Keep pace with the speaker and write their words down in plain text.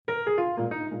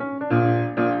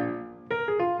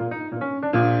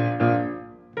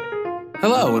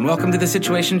Hello, and welcome to the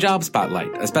Situation Job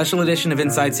Spotlight, a special edition of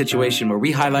Inside Situation where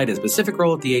we highlight a specific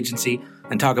role at the agency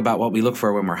and talk about what we look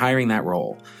for when we're hiring that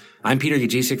role. I'm Peter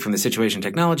Yajicek from the Situation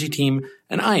Technology team,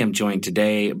 and I am joined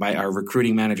today by our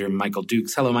recruiting manager, Michael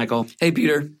Dukes. Hello, Michael. Hey,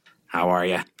 Peter. How are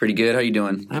you? Pretty good. How you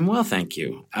doing? I'm well, thank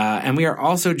you. And we are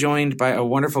also joined by a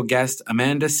wonderful guest,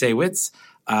 Amanda Saywitz,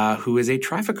 who is a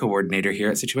traffic coordinator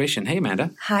here at Situation. Hey, Amanda.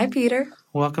 Hi, Peter.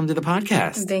 Welcome to the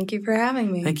podcast. Thank you for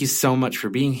having me. Thank you so much for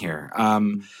being here.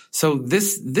 So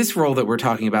this role that we're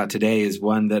talking about today is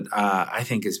one that I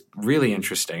think is really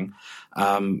interesting,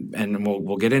 and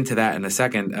we'll get into that in a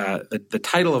second. The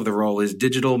title of the role is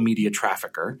Digital Media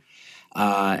Trafficker,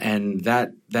 and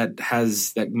that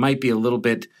might be a little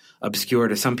bit obscure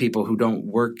to some people who don't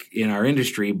work in our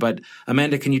industry. But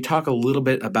Amanda, can you talk a little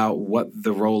bit about what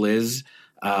the role is?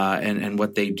 And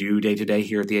what they do day to day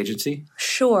here at the agency?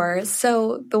 Sure.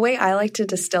 So the way I like to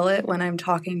distill it when I'm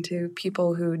talking to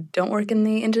people who don't work in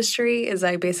the industry is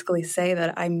I basically say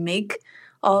that I make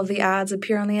all of the ads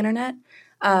appear on the internet.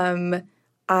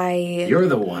 You're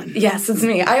the one. Yes, it's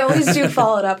me. I always do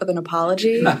follow it up with an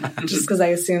apology just because I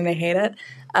assume they hate it.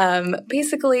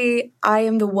 Basically, I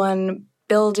am the one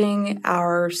building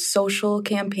our social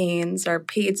campaigns, our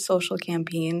paid social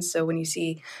campaigns. So when you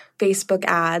see Facebook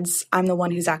ads, I'm the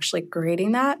one who's actually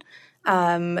creating that.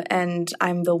 And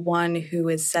I'm the one who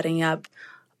is setting up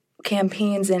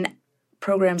campaigns in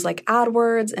programs like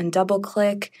AdWords and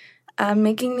DoubleClick,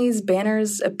 making these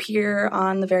banners appear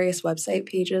on the various website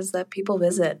pages that people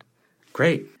visit.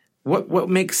 Great. What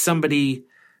makes somebody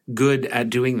good at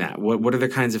doing that? What are the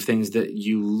kinds of things that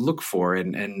you look for?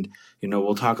 And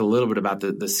we'll talk a little bit about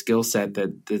the skill set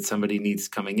that somebody needs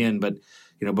coming in. But,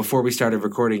 before we started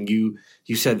recording, you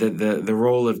said that the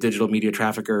role of digital media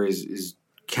trafficker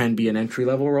can be an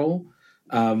entry-level role.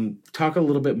 Talk a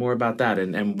little bit more about that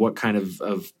and what kind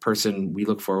of person we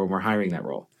look for when we're hiring that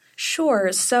role.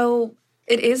 Sure. So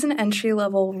it is an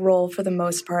entry-level role for the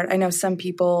most part. I know some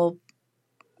people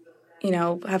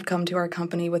have come to our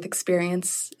company with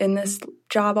experience in this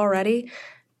job already.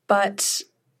 But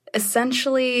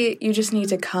essentially, you just need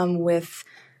to come with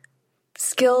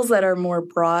skills that are more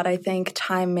broad, I think.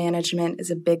 Time management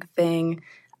is a big thing.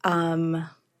 Well,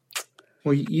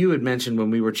 you had mentioned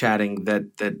when we were chatting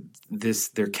that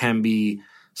there can be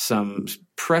some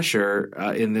pressure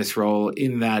in this role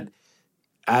in that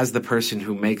as the person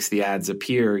who makes the ads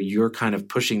appear, you're kind of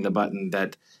pushing the button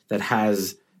that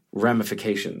has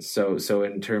ramifications. So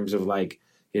in terms of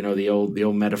the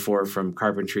old metaphor from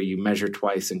carpentry, you measure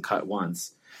twice and cut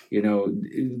once. Do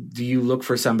you look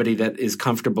for somebody that is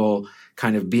comfortable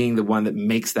kind of being the one that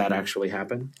makes that actually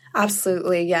happen?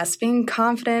 Absolutely, yes. Being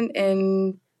confident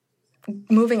in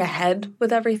moving ahead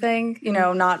with everything,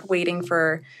 not waiting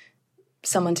for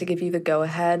someone to give you the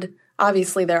go-ahead.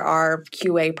 Obviously, there are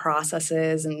QA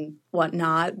processes and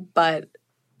whatnot, but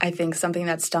I think something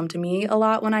that stumped me a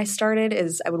lot when I started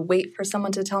is I would wait for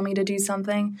someone to tell me to do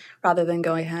something rather than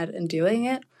going ahead and doing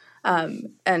it. I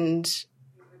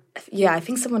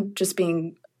think someone just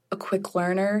being a quick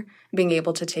learner, being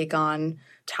able to take on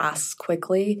tasks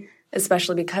quickly,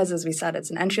 especially because, as we said,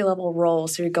 it's an entry-level role,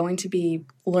 so you're going to be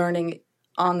learning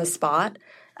on the spot.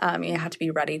 You have to be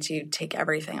ready to take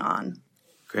everything on.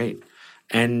 Great.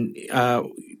 And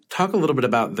talk a little bit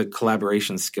about the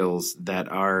collaboration skills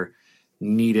that are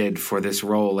needed for this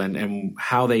role and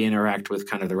how they interact with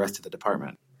kind of the rest of the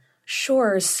department.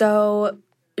 Sure. So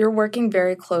you're working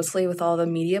very closely with all the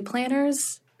media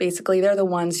planners. Basically, they're the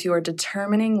ones who are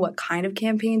determining what kind of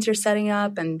campaigns you're setting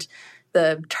up and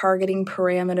the targeting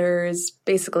parameters,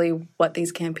 basically what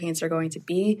these campaigns are going to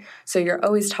be. So you're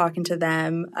always talking to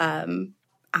them,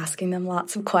 asking them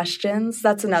lots of questions.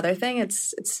 That's another thing.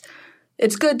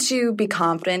 It's good to be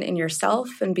confident in yourself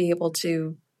and be able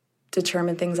to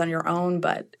determine things on your own,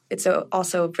 but it's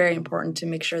also very important to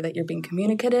make sure that you're being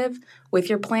communicative with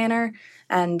your planner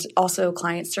and also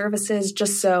client services,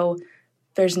 just so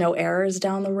there's no errors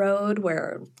down the road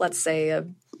where, let's say,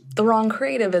 the wrong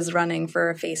creative is running for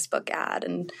a Facebook ad.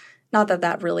 And not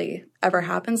that really ever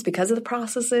happens because of the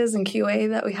processes and QA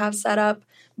that we have set up,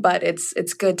 but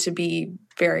it's good to be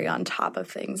very on top of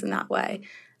things in that way.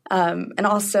 And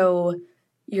also,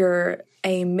 you're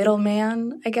a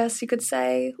middleman, I guess you could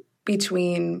say,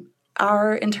 between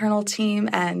our internal team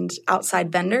and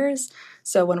outside vendors.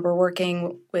 So when we're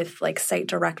working with site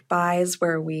direct buys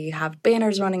where we have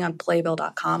banners running on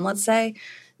playbill.com, let's say,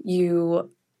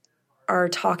 you are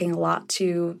talking a lot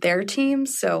to their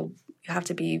teams. So you have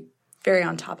to be very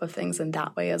on top of things in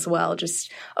that way as well.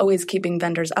 Just always keeping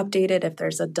vendors updated if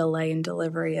there's a delay in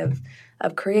delivery of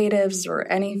creatives or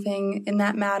anything in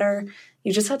that matter.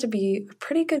 You just have to be a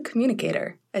pretty good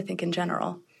communicator, I think, in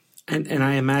general. And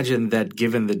I imagine that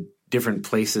given the different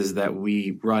places that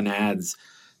we run ads,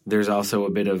 there's also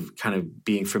a bit of kind of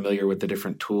being familiar with the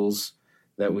different tools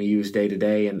that we use day to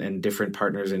day and different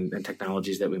partners and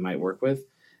technologies that we might work with.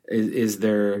 Is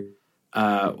there,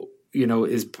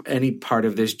 is any part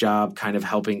of this job kind of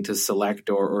helping to select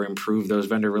or improve those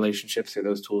vendor relationships or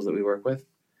those tools that we work with,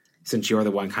 since you're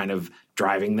the one kind of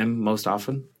driving them most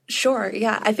often? Sure.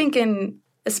 Yeah. I think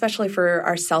especially for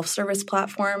our self-service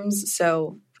platforms,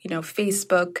 so,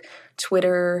 Facebook,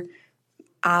 Twitter,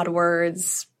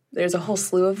 AdWords, there's a whole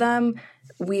slew of them.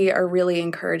 We are really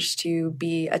encouraged to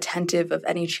be attentive of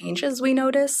any changes we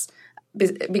notice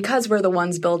because we're the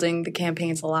ones building the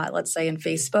campaigns a lot. Let's say in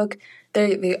Facebook,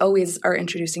 they always are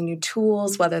introducing new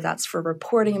tools, whether that's for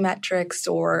reporting metrics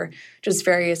or just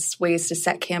various ways to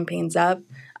set campaigns up.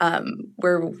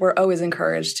 We're always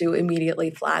encouraged to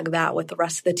immediately flag that with the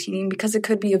rest of the team because it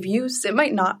could be of use. It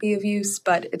might not be of use,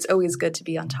 but it's always good to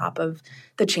be on top of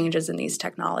the changes in these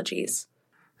technologies.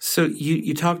 So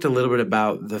you talked a little bit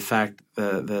about the fact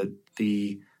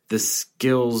the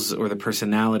skills or the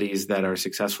personalities that are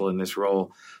successful in this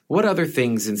role. What other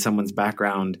things in someone's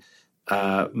background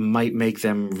might make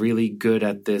them really good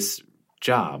at this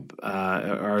job?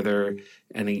 Are there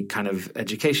any kind of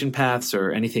education paths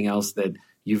or anything else that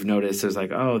you've noticed as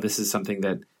like, oh, this is something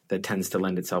that tends to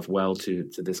lend itself well to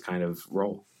this kind of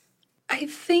role? I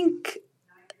think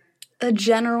a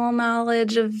general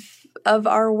knowledge of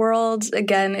our world.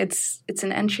 Again, it's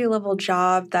an entry-level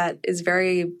job that is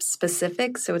very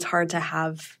specific, so it's hard to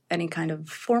have any kind of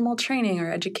formal training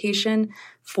or education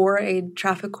for a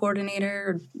traffic coordinator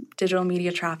or digital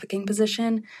media trafficking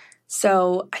position.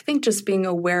 So I think just being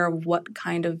aware of what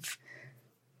kind of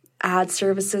ad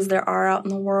services there are out in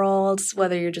the world,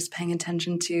 whether you're just paying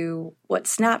attention to what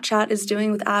Snapchat is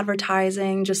doing with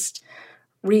advertising, just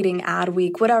reading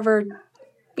Adweek, whatever,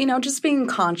 just being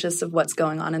conscious of what's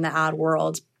going on in the ad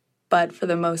world. But for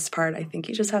the most part, I think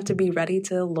you just have to be ready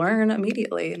to learn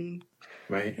immediately.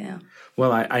 Right. Yeah.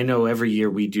 Well, I know every year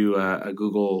we do a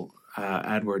Google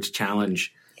AdWords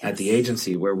challenge at the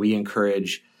agency where we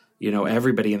encourage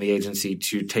everybody in the agency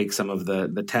to take some of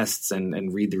the tests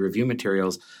and read the review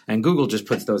materials. And Google just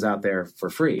puts those out there for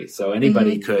free. So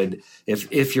anybody could,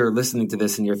 if you're listening to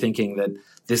this and you're thinking that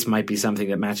this might be something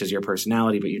that matches your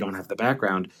personality, but you don't have the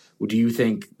background, do you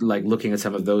think like looking at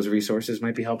some of those resources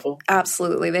might be helpful?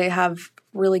 Absolutely. They have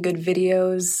really good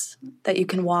videos that you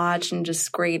can watch and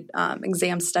just great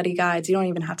exam study guides. You don't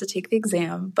even have to take the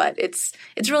exam, but it's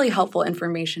really helpful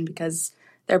information because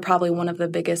they're probably one of the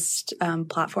biggest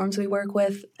platforms we work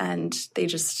with, and they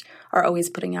just are always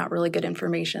putting out really good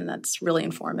information that's really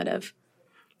informative.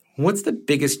 What's the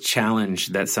biggest challenge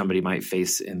that somebody might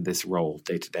face in this role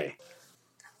day to day?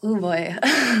 Oh, boy.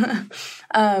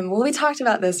 Well, we talked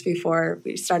about this before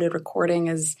we started recording,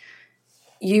 is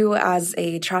you as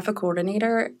a traffic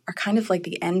coordinator are kind of like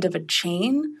the end of a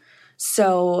chain.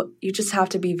 So you just have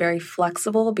to be very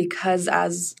flexible because,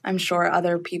 as I'm sure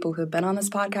other people who have been on this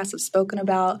podcast have spoken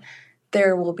about,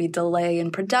 there will be delay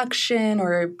in production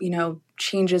or,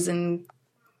 changes in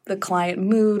the client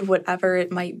mood, whatever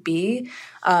it might be.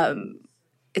 There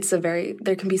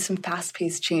can be some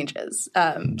fast-paced changes.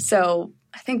 So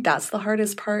I think that's the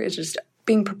hardest part, is just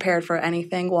being prepared for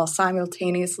anything while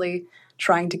simultaneously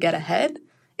trying to get ahead.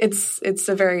 It's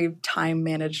a very time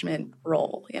management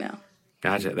role,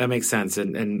 Gotcha. That makes sense.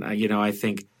 And I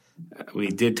think we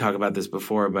did talk about this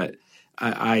before, but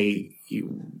as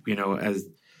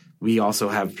we also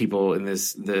have people in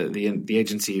the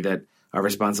agency that are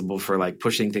responsible for like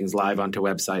pushing things live onto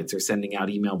websites or sending out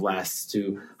email blasts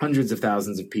to hundreds of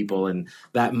thousands of people. And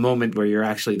that moment where you're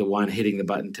actually the one hitting the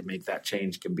button to make that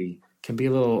change can be a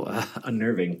little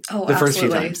unnerving the first few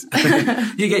times.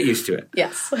 You get used to it.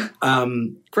 Yes.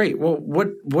 Great. Well,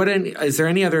 is there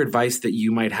any other advice that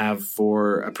you might have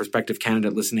for a prospective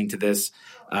candidate listening to this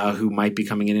who might be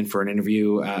coming in for an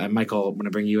interview? And Michael, I'm going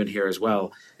to bring you in here as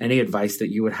well. Any advice that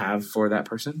you would have for that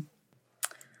person?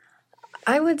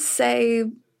 I would say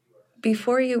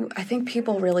I think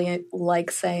people really like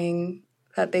saying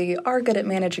that they are good at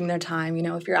managing their time.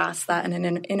 If you're asked that in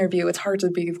an interview, it's hard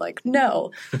to be like,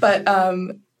 no. But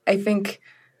I think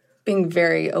being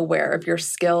very aware of your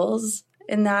skills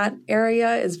in that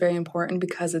area is very important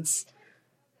because it's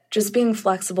just being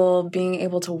flexible, being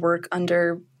able to work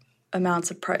under amounts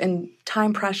of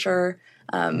time pressure.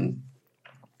 I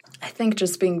think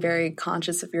just being very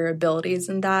conscious of your abilities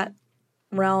in that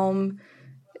realm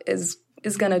is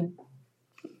going to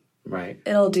Right.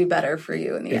 It'll do better for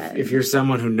you in the end. If you're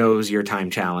someone who knows you're time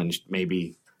challenged,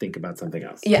 maybe think about something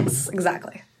else. Yes,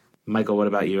 exactly. Michael, what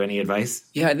about you? Any advice?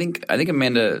 Yeah, I think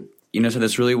Amanda said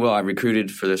this really well. I recruited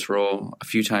for this role a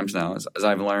few times now, as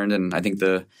I've learned, and I think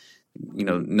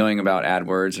knowing about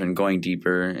AdWords and going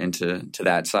deeper into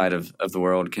that side of the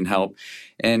world can help.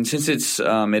 And since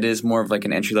it is more of like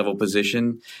an entry level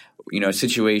position, a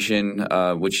situation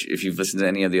which, if you've listened to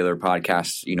any of the other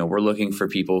podcasts, we're looking for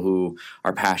people who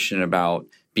are passionate about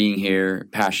being here,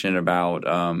 passionate about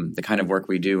the kind of work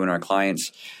we do and our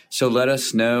clients. So let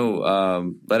us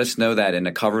know. Let us know that in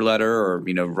a cover letter, or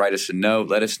write us a note.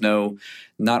 Let us know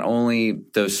not only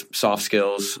those soft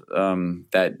skills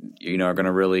that are going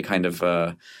to really kind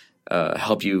of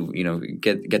help you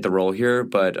get the role here,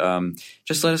 but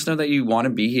just let us know that you want to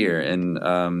be here, and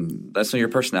let us know your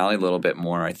personality a little bit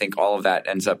more. I think all of that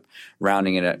ends up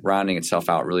rounding itself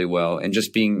out really well, and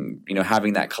just being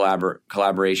having that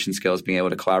collaboration skills, being able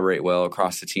to collaborate well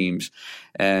across the teams,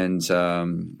 and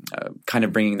kind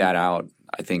of bringing that out,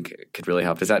 I think could really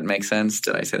help. Does that make sense?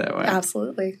 Did I say that way?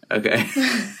 Absolutely. Okay.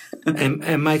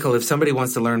 And Michael, if somebody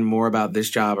wants to learn more about this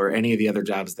job or any of the other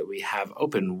jobs that we have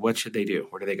open, what should they do?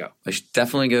 Where do they go? They should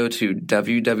definitely go to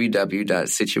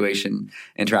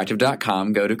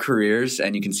www.situationinteractive.com, go to careers,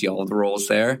 and you can see all of the roles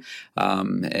there.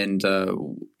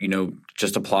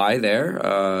 Just apply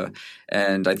there.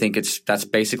 And I think that's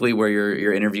basically where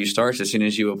your interview starts as soon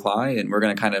as you apply. And we're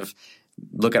going to kind of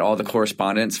look at all the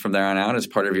correspondence from there on out as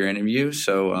part of your interview.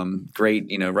 So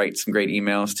write some great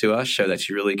emails to us, show that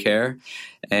you really care.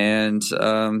 And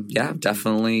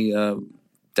definitely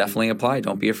apply.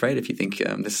 Don't be afraid if you think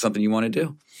this is something you want to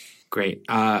do. Great.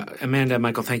 Amanda,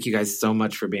 Michael, thank you guys so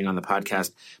much for being on the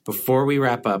podcast. Before we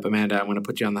wrap up, Amanda, I'm going to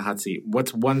put you on the hot seat.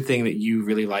 What's one thing that you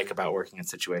really like about working in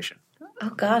Situation? Oh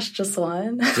gosh, just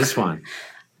one. Just one.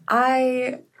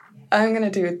 I'm going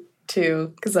to do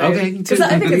two, because I think it's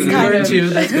kind of two.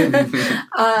 That's good.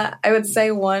 I would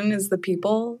say one is the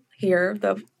people here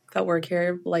that work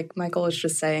here. Like Michael was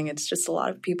just saying, it's just a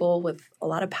lot of people with a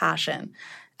lot of passion,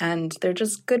 and they're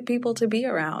just good people to be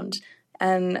around.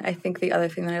 And I think the other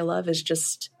thing that I love is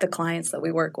just the clients that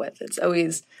we work with. It's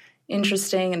always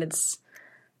interesting, and it's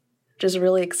just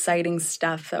really exciting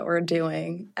stuff that we're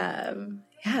doing. And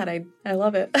I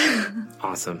love it.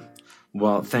 Awesome.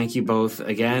 Well, thank you both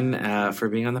again for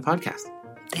being on the podcast.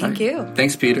 Thank you.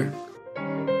 Thanks, Peter.